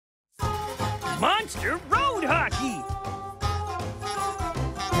Monster Road Hockey!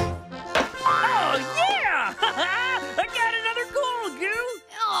 Oh, yeah! I got another goal, Goo!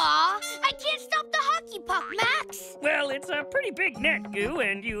 Aw, I can't stop the hockey puck, Max! Well, it's a pretty big net, Goo,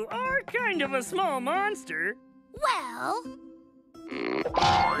 and you are kind of a small monster. Well,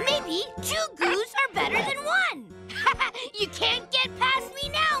 maybe 2 goos are better than 1. You can't get past me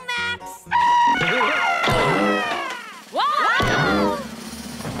now, Max! Wow!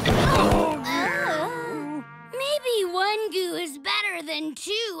 Maybe 1 goo is better than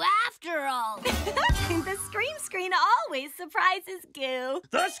 2 after all. The Scream Screen always surprises Goo.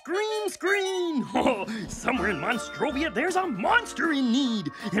 The Scream Screen! Oh, somewhere in Monstrovia, there's a monster in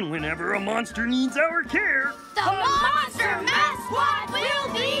need. And whenever a monster needs our care, the Monster Math Squad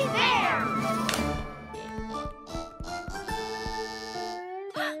will be there!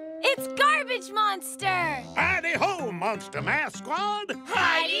 It's Garbage Monster! Hidey-ho, Monster Math Squad!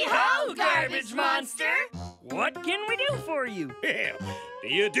 Hidey-ho, Garbage Monster! What can we do for you? Well,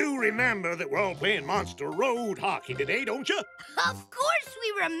 you do remember that we're all playing Monster Road Hockey today, don't you? Of course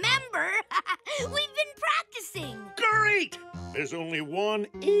we remember! We've been practicing! Great! There's only one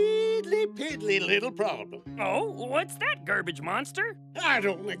idly-piddly little problem. Oh, what's that, Garbage Monster? I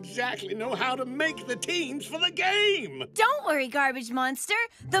don't exactly know how to make the teams for the game. Don't worry, Garbage Monster.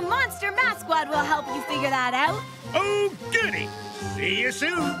 The Monster Math Squad will help you figure that out. Oh, goody! See you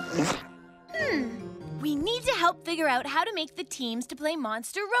soon. We need to help figure out how to make the teams to play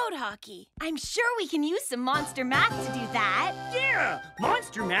Monster Road Hockey. I'm sure we can use some Monster Math to do that. Yeah!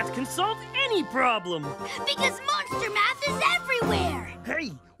 Monster Math can solve any problem. Because Monster Math is everywhere!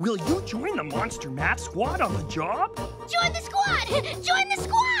 Hey, will you join the Monster Math Squad on the job? Join the squad! Join the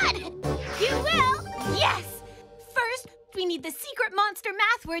squad! You will? Yes! First, we need the secret monster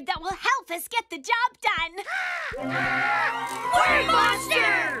math word that will help us get the job done. Word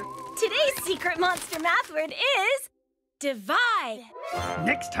Monster! Today's secret monster math word is divide.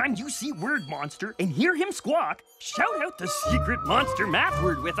 Next time you see Word Monster and hear him squawk, shout out the secret monster math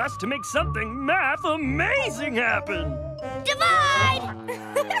word with us to make something math amazing happen. Divide!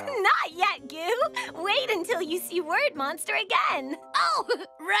 Not yet, Goo. Wait until you see Word Monster again. Oh,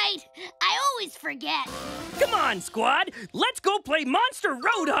 right. I always forget. Come on, squad. Let's go play Monster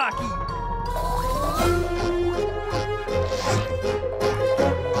Road Hockey.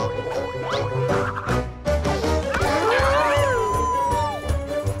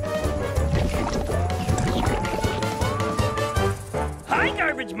 Hi,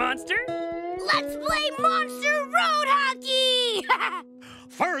 Garbage Monster. Let's play Monster Road Hockey!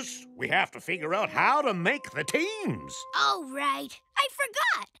 First, we have to figure out how to make the teams. Oh, right. I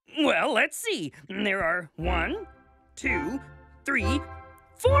forgot. Well, let's see. There are 1, 2, 3,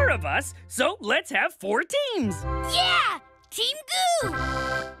 4 of us, so let's have 4 teams. Yeah! Team Goo!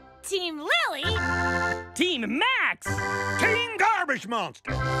 Team Lily. Team Max. Team Garbage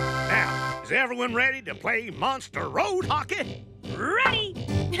Monster. Now, is everyone ready to play Monster Road Hockey? Ready?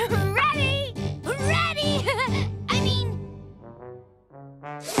 Ready? Ready! I mean...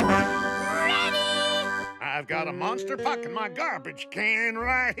 ready! I've got a monster puck in my garbage can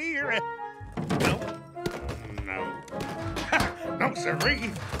right here. No. No,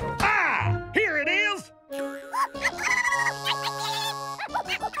 sirree. Ah! Here it is!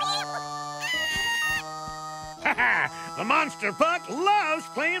 The monster puck loves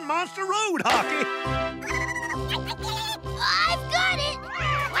playing Monster Road Hockey. I've got it!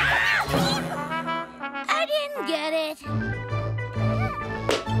 I didn't get it.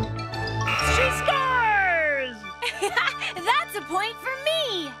 She scores! That's a point for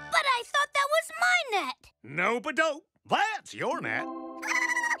me. But I thought that was my net. No-ba-dope. That's your net.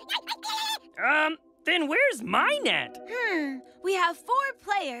 Then where's my net? We have 4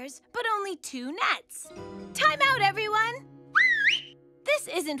 players, but only 2 nets. Time out, everyone. This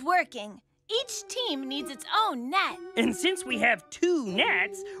isn't working. Each team needs its own net. And since we have 2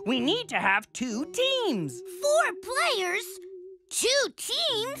 nets, we need to have 2 teams. 4 players? 2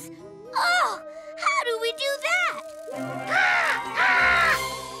 teams? Oh, how do we do that?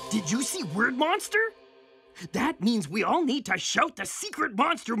 Did you see Word Monster? That means we all need to shout the secret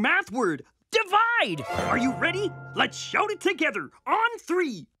monster math word, divide. Are you ready? Let's shout it together on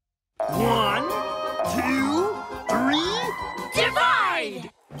 3. 1, 2, 3,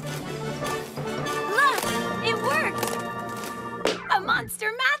 divide! Look, it worked. A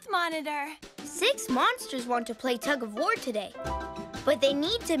monster math monitor. 6 monsters want to play tug of war today, but they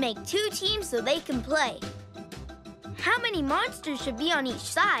need to make 2 teams so they can play. How many monsters should be on each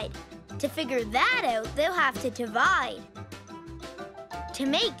side? To figure that out, they'll have to divide. To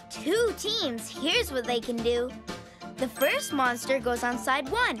make 2 teams, here's what they can do. The first monster goes on side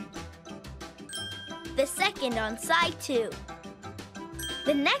 1. the second on side 2,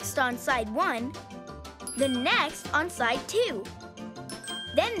 the next on side 1, the next on side 2,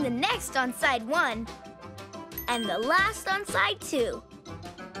 then the next on side 1, and the last on side 2.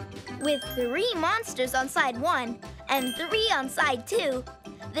 With 3 monsters on side 1 and 3 on side 2,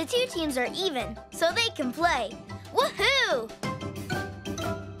 the 2 teams are even, so they can play. Woohoo!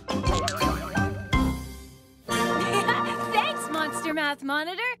 Thanks, Monster Math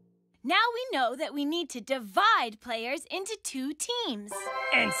Monitor. Now we know that we need to divide players into 2 teams.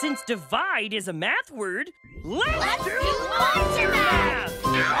 And since divide is a math word, let's do Monster Math!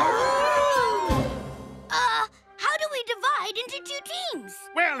 How do we divide into 2 teams?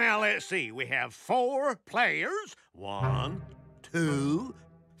 Well, now let's see. We have 4 players. 1, 2,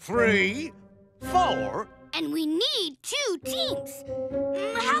 3, 4. And we need 2 teams.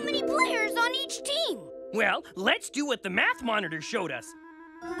 How many players on each team? Well, let's do what the math monitor showed us.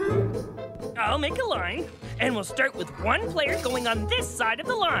 I'll make a line, and we'll start with 1 player going on this side of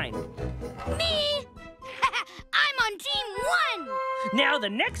the line. Me! I'm on team 1! Now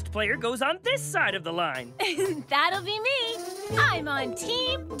the next player goes on this side of the line. That'll be me. I'm on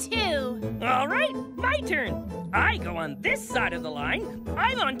team 2. All right, my turn. I go on this side of the line.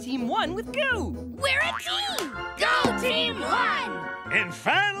 I'm on team 1 with Goo. We're a team! Go Team 1! And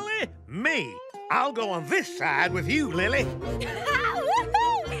finally, me. I'll go on this side with you, Lily.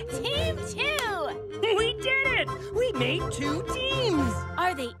 Woohoo! Team 2! We did it! We made 2 teams.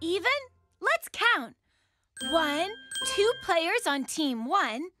 Are they even? Let's count. 1, 2 players on team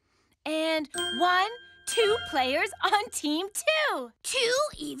 1, and 1, 2 players on team 2. 2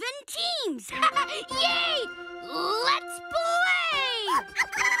 even teams! Yay! Let's play!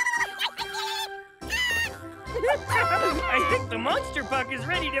 I think the monster puck is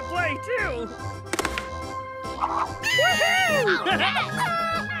ready to play, too.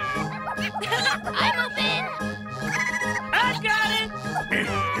 I'm open! I got it!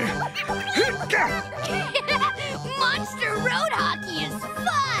 Monster road hockey is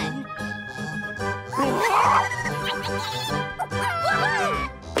fun!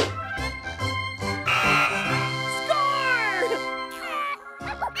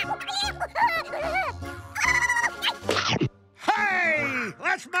 Hey!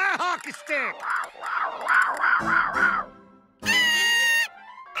 That's my hockey stick!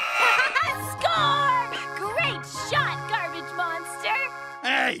 Score! Great shot, Garbage Monster!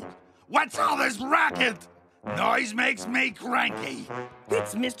 Hey, what's all this racket? Noise makes me cranky.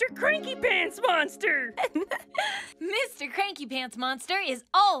 It's Mr. Cranky Pants Monster. Mr. Cranky Pants Monster is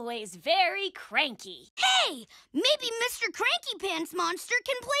always very cranky. Hey! Maybe Mr. Cranky Pants Monster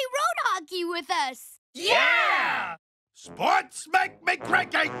can play road hockey with us! Yeah! Sports make me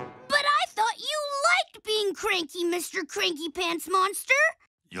cranky. But I thought you liked being cranky, Mr. Cranky Pants Monster!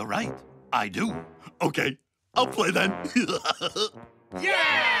 You're right, I do. Okay, I'll play then.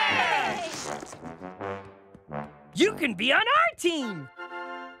 Yeah! You can be on our team.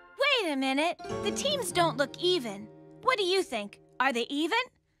 Wait a minute. The teams don't look even. What do you think? Are they even?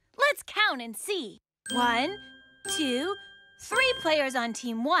 Let's count and see. 1, 2, 3 players on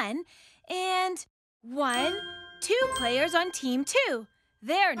team 1, and 1, 2 players on team 2.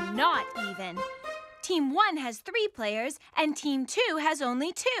 They're not even. Team 1 has 3 players, and team 2 has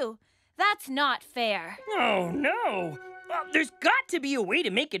only 2. That's not fair. Oh, no. Well, there's got to be a way to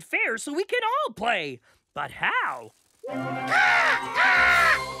make it fair so we can all play. But how?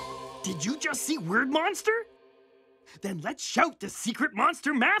 Did you just see Word Monster? Then let's shout the secret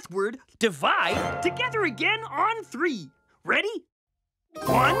monster math word, divide, together again on 3. Ready?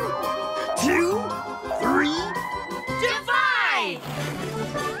 1, 2, 3, divide!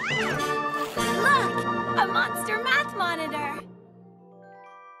 Look! A monster math monitor!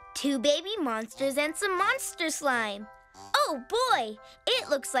 2 baby monsters and some monster slime. Oh boy, it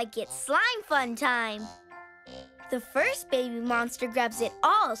looks like it's slime fun time. The first baby monster grabs it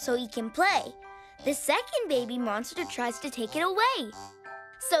all so he can play. The second baby monster tries to take it away.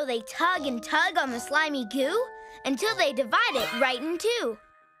 So they tug and tug on the slimy goo until they divide it right in 2.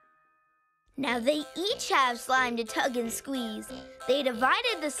 Now they each have slime to tug and squeeze. They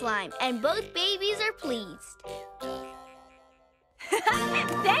divided the slime and both babies are pleased.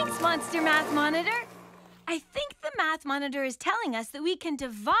 Thanks, Monster Math Monitor. I think the Math Monitor is telling us that we can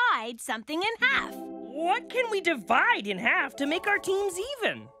divide something in half. What can we divide in half to make our teams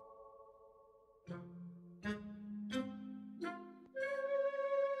even?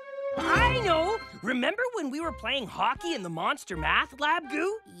 I know! Remember when we were playing hockey in the Monster Math Lab,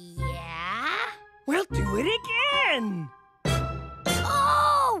 Goo? Yeah? We'll do it again!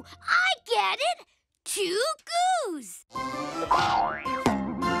 Oh, I get it! 2 goos!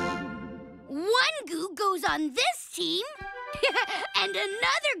 1 one goo goes on this team, and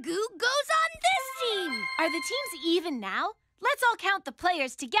another goo goes on this team. Are the teams even now? Let's all count the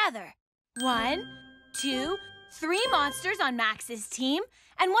players together. 1, 2, 3 monsters on Max's team.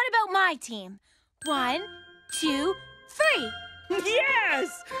 And what about my team? 1, 2, 3.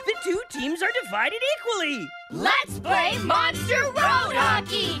 Yes! The two teams are divided equally! Let's play Monster Road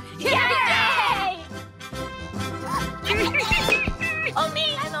Hockey! Yay! Oh,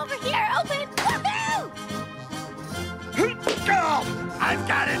 me! I'm over here! Open! Woohoo! Go! I've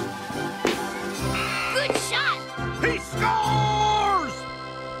got it! Good shot! He scores!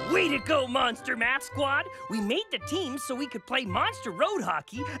 Way to go, Monster Math Squad! We made the teams so we could play Monster Road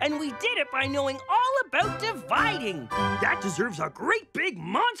Hockey, and we did it by knowing all about dividing. That deserves a great big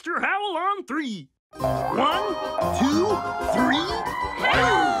monster howl on 3. 1, 2, 3,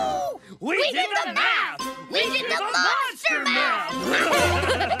 howl! We did the math! We did the monster math!